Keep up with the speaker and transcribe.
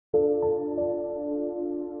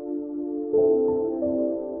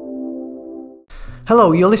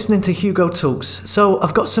Hello, you're listening to Hugo Talks. So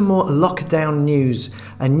I've got some more lockdown news,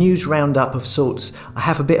 a news roundup of sorts. I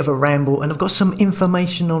have a bit of a ramble and I've got some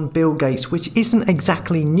information on Bill Gates, which isn't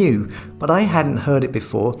exactly new, but I hadn't heard it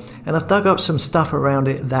before, and I've dug up some stuff around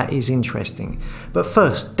it that is interesting. But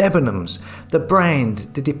first, Debenhams, the brand,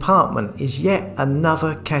 the department, is yet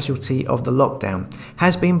another casualty of the lockdown.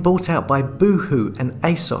 Has been bought out by Boohoo and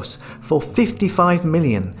ASOS for 55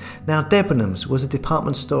 million. Now, Debenhams was a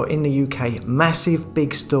department store in the UK, massive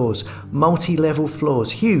big stores, multi-level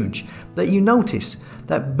floors, huge, that you notice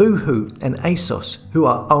that Boohoo and ASOS, who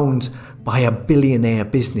are owned by a billionaire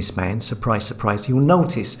businessman, surprise, surprise, you'll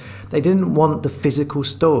notice they didn't want the physical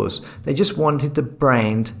stores. They just wanted the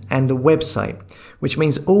brand and the website, which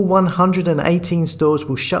means all 118 stores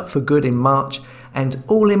will shut for good in March, and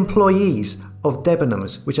all employees of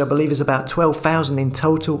Debenhams, which I believe is about 12,000 in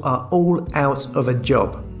total, are all out of a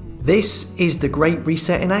job. This is the Great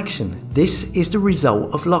Reset in action. This is the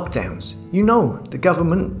result of lockdowns. You know, the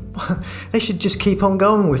government, they should just keep on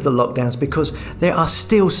going with the lockdowns because there are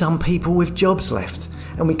still some people with jobs left.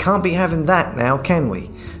 And we can't be having that now, can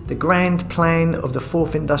we? The grand plan of the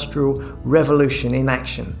fourth industrial revolution in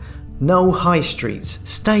action. No high streets,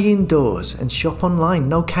 stay indoors and shop online,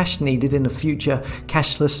 no cash needed in a future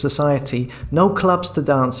cashless society, no clubs to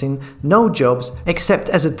dance in, no jobs except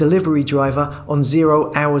as a delivery driver on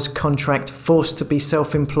 0 hours contract, forced to be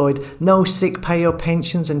self-employed, no sick pay or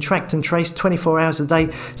pensions, and tracked and traced 24 hours a day,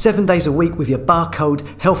 7 days a week with your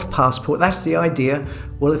barcode health passport. That's the idea.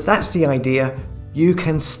 Well, if that's the idea, you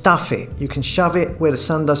can stuff it. You can shove it where the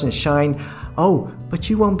sun doesn't shine. Oh, but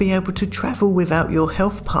you won't be able to travel without your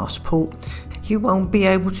health passport. You won't be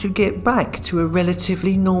able to get back to a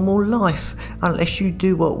relatively normal life unless you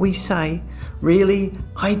do what we say. Really?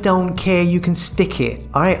 I don't care, you can stick it.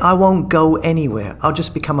 I won't go anywhere. I'll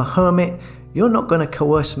just become a hermit. You're not going to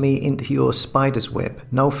coerce me into your spider's web.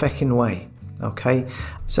 No feckin' way. Okay?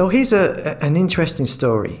 So here's an interesting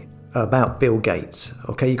story about Bill Gates.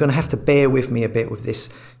 Okay, you're going to have to bear with me a bit with this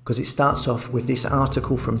because it starts off with this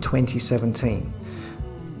article from 2017.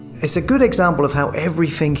 It's a good example of how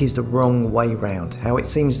everything is the wrong way round, how it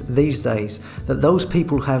seems these days that those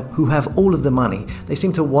people who have all of the money, they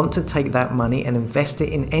seem to want to take that money and invest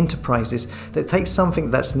it in enterprises that take something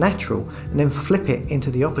that's natural and then flip it into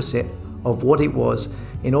the opposite of what it was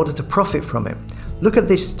in order to profit from it. Look at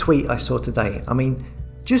this tweet I saw today. I mean,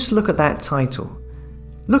 just look at that title.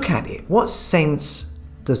 Look at it. What sense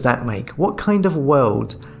does that make? What kind of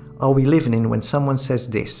world are we living in when someone says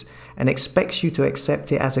this and expects you to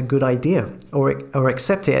accept it as a good idea or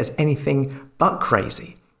accept it as anything but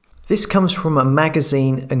crazy? This comes from a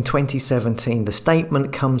magazine in 2017. The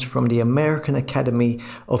statement comes from the American Academy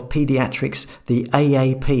of Pediatrics, the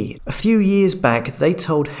AAP. A few years back, they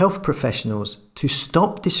told health professionals to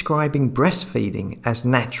stop describing breastfeeding as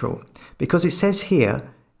natural because it says here,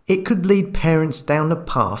 it could lead parents down the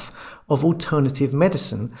path of alternative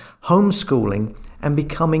medicine, homeschooling, and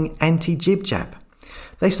becoming anti-jib-jab.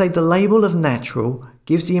 They say the label of natural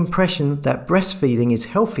gives the impression that breastfeeding is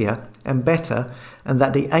healthier and better, and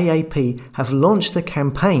that the AAP have launched a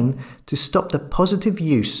campaign to stop the positive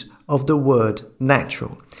use of the word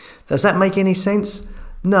natural. Does that make any sense?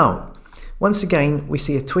 No. Once again, we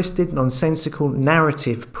see a twisted, nonsensical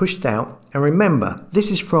narrative pushed out, and remember,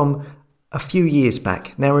 this is from a few years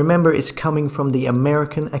back. Now remember, it's coming from the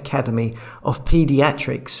American Academy of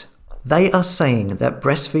Pediatrics. They are saying that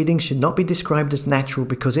breastfeeding should not be described as natural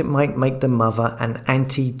because it might make the mother an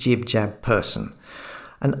anti-jib-jab person.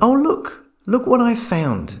 And oh look what I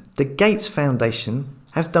found. The Gates Foundation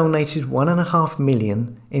have donated $1.5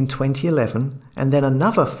 million in 2011 and then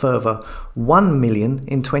another further $1 million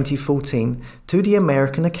in 2014 to the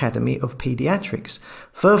American Academy of Pediatrics.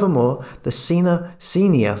 Furthermore, the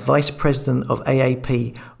senior vice president of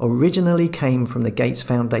AAP originally came from the Gates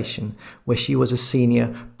Foundation, where she was a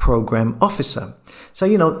senior program officer. So,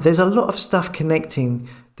 you know, there's a lot of stuff connecting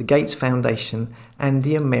the Gates Foundation and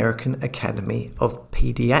the American Academy of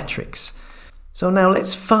Pediatrics. So now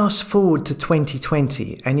let's fast forward to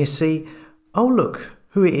 2020 and you see, oh look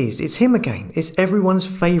who it is. It's him again. It's everyone's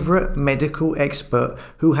favourite medical expert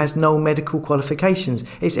who has no medical qualifications.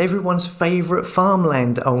 It's everyone's favourite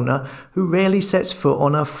farmland owner who rarely sets foot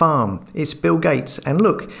on a farm. It's Bill Gates. And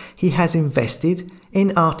look, he has invested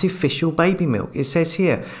in artificial baby milk. It says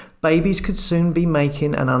here, babies could soon be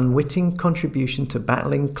making an unwitting contribution to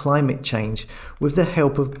battling climate change with the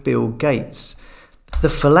help of Bill Gates. The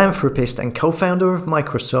philanthropist and co-founder of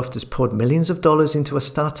Microsoft has poured millions of dollars into a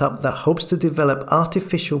startup that hopes to develop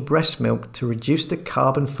artificial breast milk to reduce the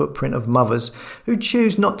carbon footprint of mothers who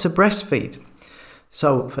choose not to breastfeed.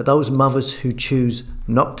 So, for those mothers who choose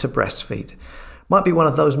not to breastfeed, Might be one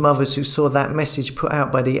of those mothers who saw that message put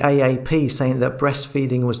out by the AAP saying that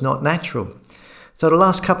breastfeeding was not natural. So the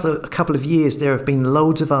last couple of years there have been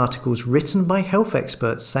loads of articles written by health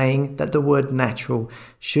experts saying that the word natural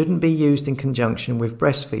shouldn't be used in conjunction with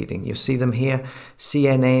breastfeeding. You'll see them here,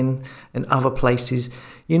 CNN and other places.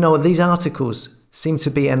 You know, these articles seem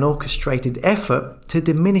to be an orchestrated effort to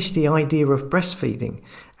diminish the idea of breastfeeding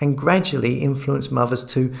and gradually influence mothers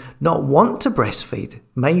to not want to breastfeed,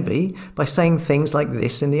 maybe by saying things like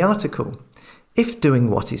this in the article. If doing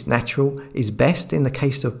what is natural is best in the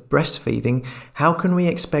case of breastfeeding, how can we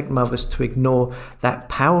expect mothers to ignore that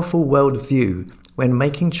powerful worldview when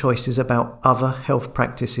making choices about other health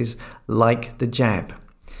practices like the jab?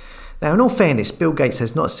 Now, in all fairness, Bill Gates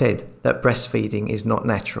has not said that breastfeeding is not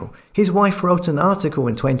natural. His wife wrote an article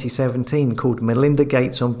in 2017 called Melinda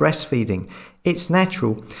Gates on Breastfeeding. It's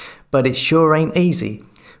natural, but it sure ain't easy,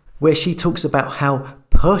 where she talks about how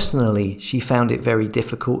personally she found it very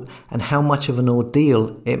difficult and how much of an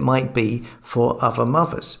ordeal it might be for other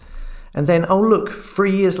mothers. And then, oh look, 3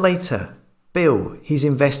 years later, Bill, he's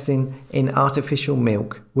investing in artificial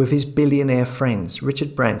milk with his billionaire friends,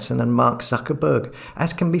 Richard Branson and Mark Zuckerberg,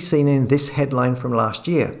 as can be seen in this headline from last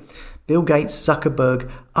year. Bill Gates,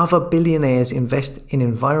 Zuckerberg, other billionaires invest in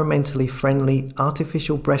environmentally friendly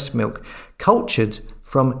artificial breast milk cultured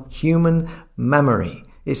from human mammary.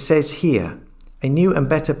 It says here, a new and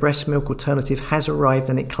better breast milk alternative has arrived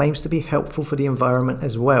and it claims to be helpful for the environment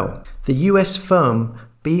as well. The US firm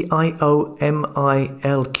BIOMILQ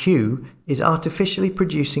is artificially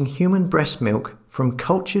producing human breast milk from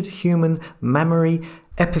cultured human mammary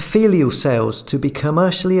epithelial cells to be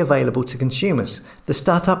commercially available to consumers. The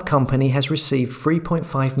startup company has received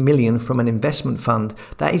 $3.5 million from an investment fund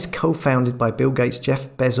that is co-founded by Bill Gates,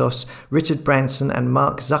 Jeff Bezos, Richard Branson and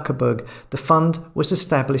Mark Zuckerberg. The fund was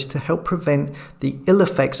established to help prevent the ill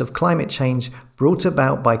effects of climate change brought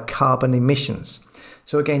about by carbon emissions.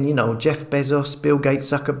 So again, you know, Jeff Bezos, Bill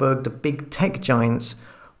Gates, Zuckerberg, the big tech giants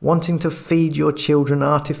wanting to feed your children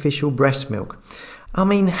artificial breast milk. I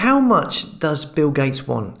mean, how much does Bill Gates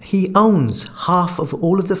want? He owns half of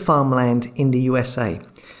all of the farmland in the USA.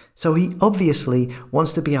 So he obviously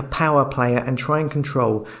wants to be a power player and try and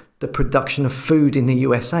control the production of food in the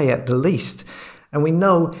USA at the least. And we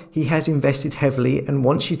know he has invested heavily and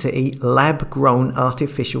wants you to eat lab-grown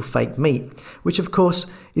artificial fake meat, which of course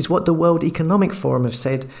is what the World Economic Forum have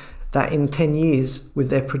said, that in 10 years, with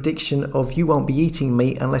their prediction of you won't be eating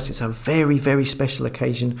meat unless it's a very, very special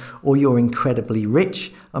occasion or you're incredibly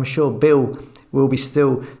rich, I'm sure Bill will be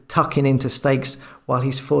still tucking into steaks while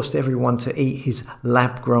he's forced everyone to eat his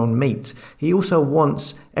lab-grown meat. He also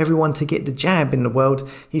wants everyone to get the jab in the world.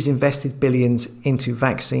 He's invested billions into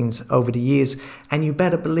vaccines over the years, and you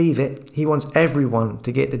better believe it, he wants everyone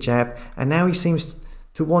to get the jab, and now he seems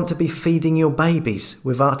to want to be feeding your babies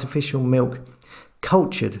with artificial milk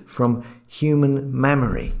cultured from human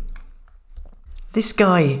mammary. This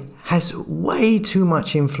guy has way too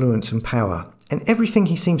much influence and power, and everything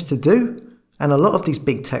he seems to do, and a lot of these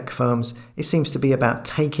big tech firms, it seems to be about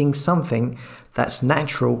taking something that's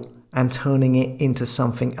natural and turning it into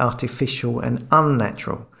something artificial and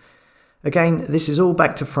unnatural. Again, this is all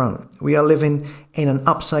back to front. We are living in an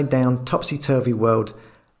upside down, topsy-turvy world.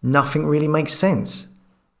 Nothing really makes sense.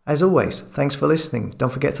 As always, thanks for listening.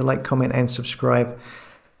 Don't forget to like, comment and subscribe.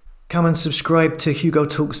 Come and subscribe to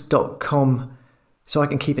hugotalks.com so I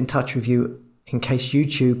can keep in touch with you in case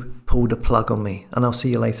YouTube pulled a plug on me. And I'll see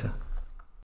you later.